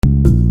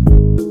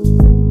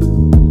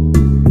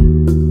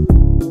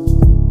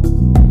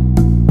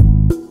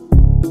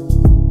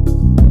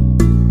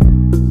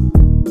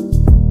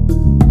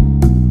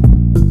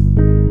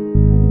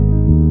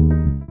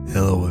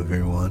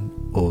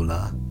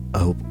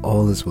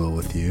all is well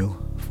with you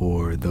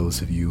for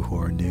those of you who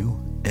are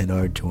new and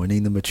are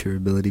joining the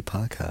Maturability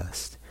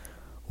Podcast.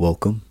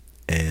 Welcome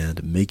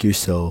and make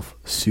yourself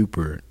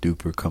super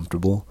duper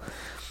comfortable.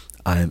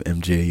 I am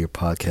MJ, your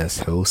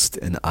podcast host,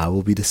 and I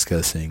will be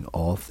discussing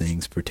all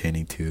things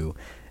pertaining to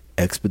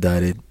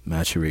expedited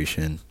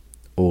maturation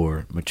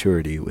or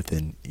maturity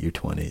within your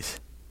 20s.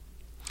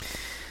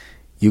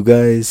 You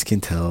guys can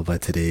tell by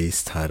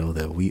today's title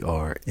that we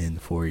are in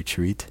for a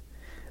treat.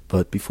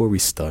 But before we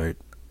start,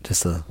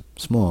 just a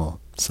small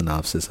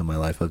synopsis of my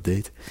life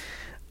update.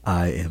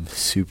 I am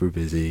super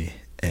busy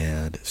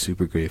and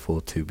super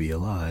grateful to be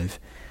alive.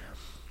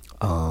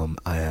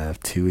 I have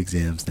 2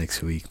 exams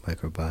next week,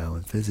 microbiome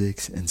and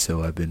physics, and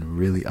so I've been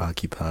really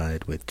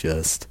occupied with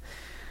just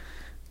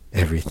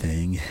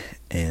everything,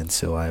 and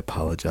so I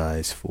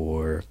apologize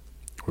for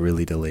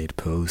really delayed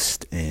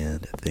posts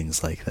and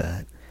things like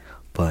that.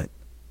 But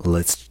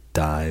let's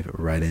dive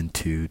right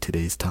into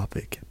today's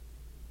topic.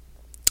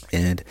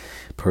 And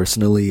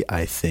personally,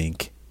 I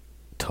think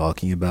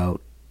talking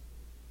about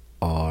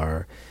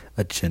our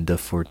agenda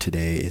for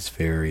today is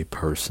very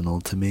personal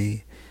to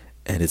me,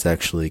 and it's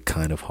actually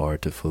kind of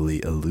hard to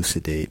fully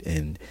elucidate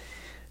and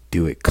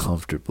do it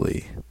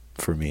comfortably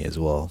for me as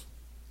well.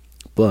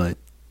 But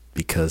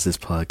because this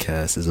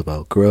podcast is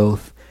about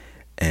growth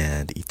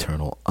and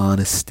eternal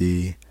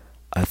honesty,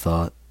 I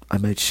thought I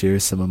might share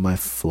some of my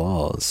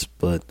flaws,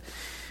 but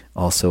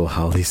also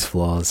how these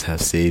flaws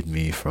have saved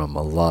me from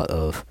a lot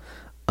of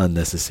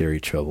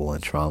unnecessary trouble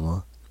and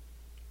trauma.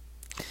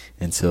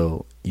 And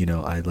so,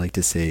 I'd like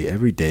to say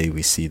every day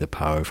we see the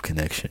power of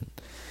connection.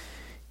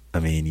 I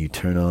mean, you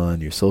turn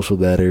on your social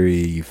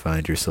battery, you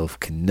find yourself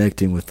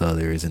connecting with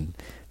others and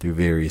through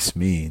various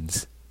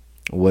means,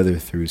 whether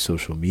through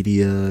social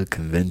media,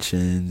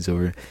 conventions,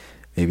 or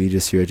maybe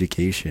just your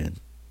education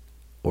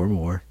or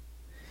more.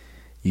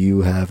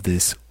 You have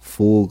this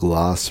full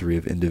glossary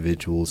of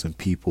individuals and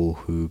people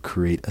who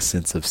create a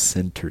sense of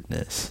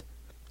centeredness.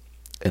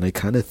 And I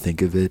kind of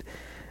think of it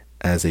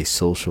as a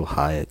social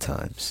high at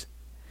times.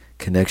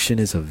 Connection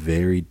is a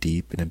very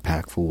deep and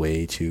impactful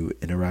way to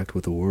interact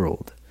with the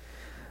world.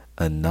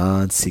 A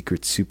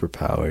non-secret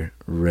superpower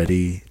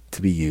ready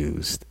to be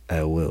used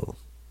at will.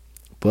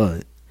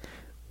 But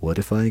what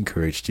if I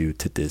encouraged you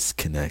to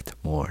disconnect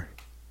more?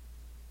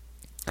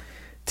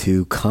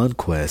 To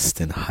conquest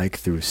and hike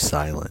through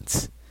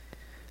silence.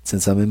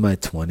 Since I'm in my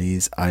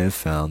 20s, I have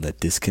found that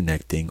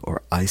disconnecting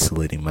or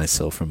isolating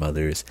myself from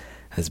others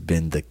has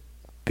been the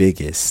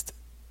biggest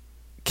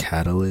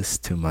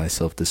catalyst to my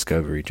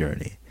self-discovery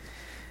journey.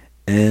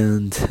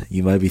 And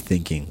you might be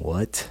thinking,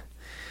 what?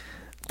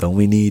 Don't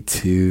we need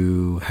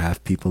to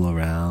have people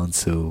around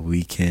so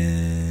we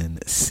can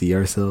see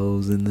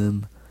ourselves in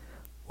them?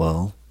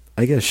 Well,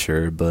 I guess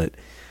sure, but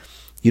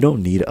you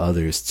don't need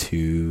others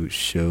to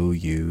show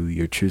you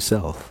your true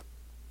self.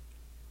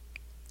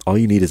 All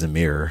you need is a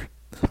mirror,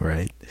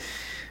 right?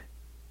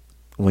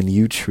 When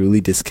you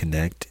truly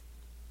disconnect,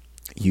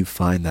 you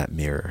find that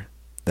mirror,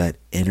 that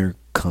inner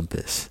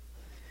compass.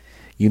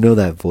 You know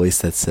that voice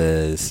that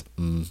says,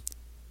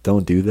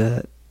 don't do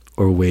that,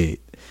 or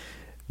wait,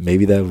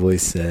 maybe that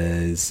voice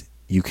says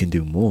you can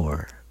do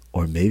more,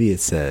 or maybe it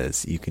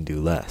says you can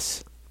do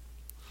less.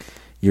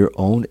 Your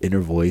own inner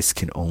voice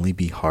can only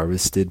be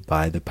harvested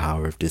by the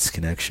power of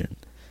disconnection.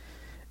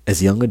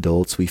 As young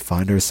adults, we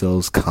find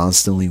ourselves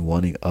constantly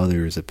wanting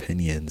others'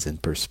 opinions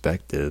and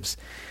perspectives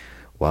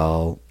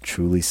while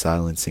truly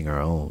silencing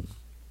our own.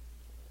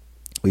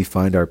 We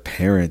find our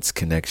parents'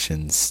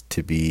 connections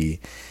to be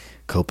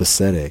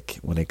copacetic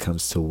when it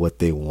comes to what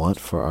they want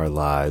for our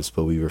lives,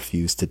 but we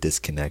refuse to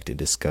disconnect and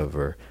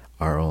discover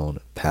our own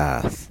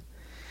path.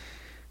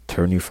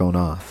 Turn your phone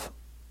off.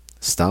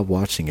 Stop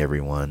watching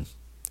everyone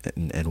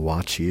and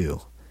watch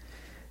you.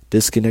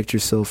 Disconnect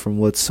yourself from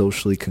what's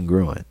socially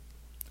congruent,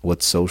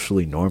 what's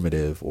socially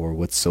normative, or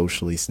what's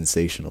socially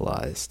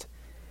sensationalized.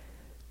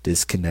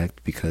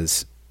 Disconnect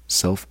because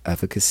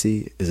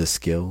self-efficacy is a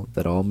skill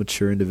that all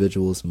mature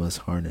individuals must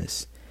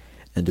harness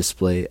and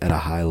display at a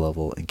high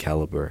level and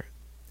caliber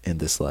in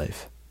this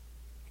life.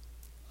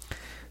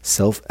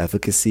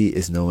 Self-efficacy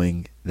is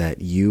knowing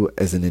that you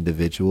as an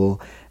individual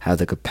have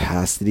the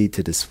capacity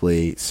to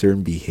display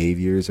certain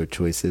behaviors or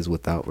choices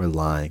without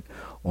relying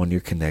on your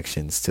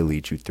connections to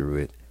lead you through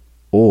it,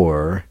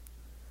 or,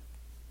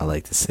 I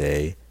like to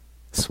say,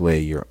 sway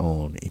your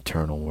own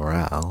eternal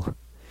morale.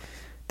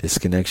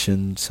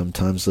 Disconnection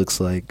sometimes looks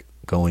like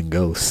going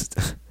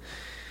ghost,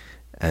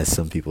 as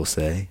some people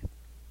say.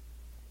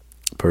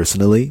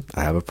 Personally,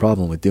 I have a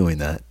problem with doing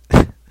that.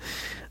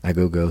 I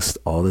go ghost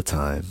all the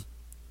time,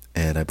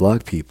 and I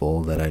block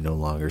people that I no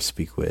longer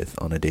speak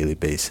with on a daily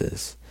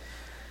basis.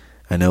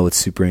 I know it's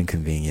super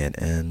inconvenient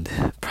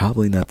and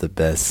probably not the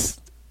best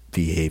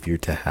behavior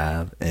to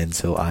have, and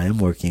so I am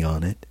working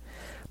on it,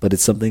 but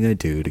it's something I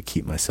do to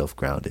keep myself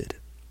grounded.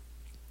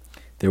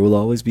 There will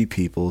always be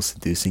people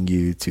seducing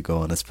you to go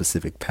on a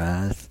specific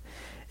path,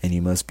 and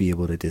you must be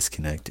able to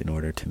disconnect in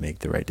order to make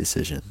the right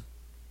decision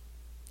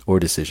or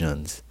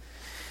decisions.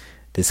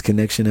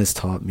 Disconnection has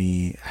taught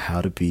me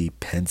how to be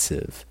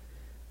pensive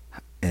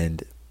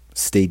and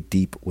stay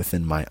deep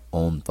within my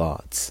own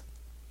thoughts.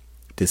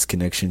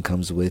 Disconnection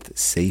comes with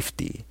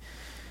safety.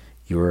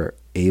 You're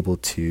able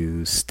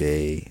to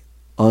stay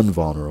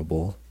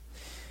unvulnerable.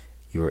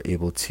 You're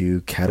able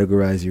to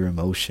categorize your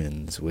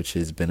emotions, which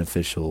is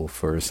beneficial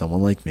for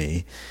someone like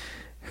me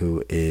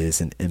who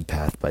is an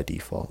empath by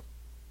default.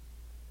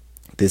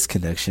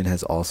 Disconnection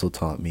has also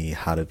taught me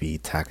how to be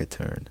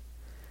taciturn,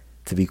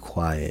 to be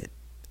quiet,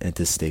 and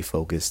to stay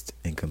focused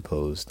and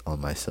composed on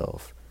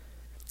myself,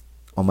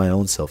 on my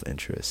own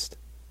self-interest,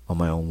 on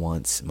my own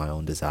wants, my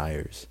own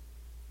desires.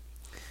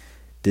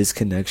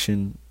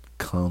 Disconnection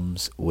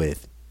comes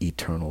with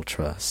eternal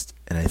trust,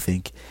 and I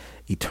think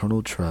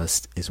eternal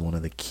trust is one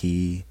of the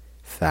key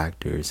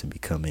factors in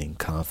becoming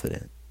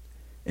confident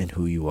in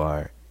who you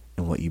are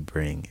and what you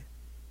bring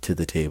to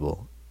the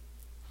table.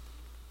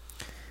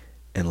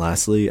 And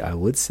lastly, I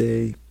would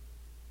say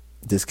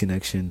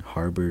disconnection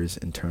harbors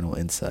internal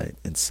insight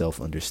and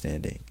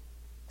self-understanding.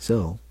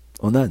 So,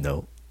 on that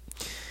note,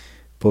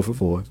 por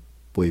favor,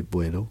 muy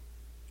bueno.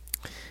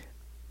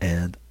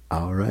 And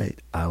all right,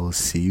 I will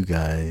see you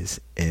guys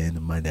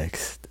in my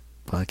next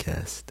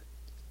podcast.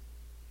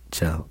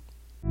 Ciao.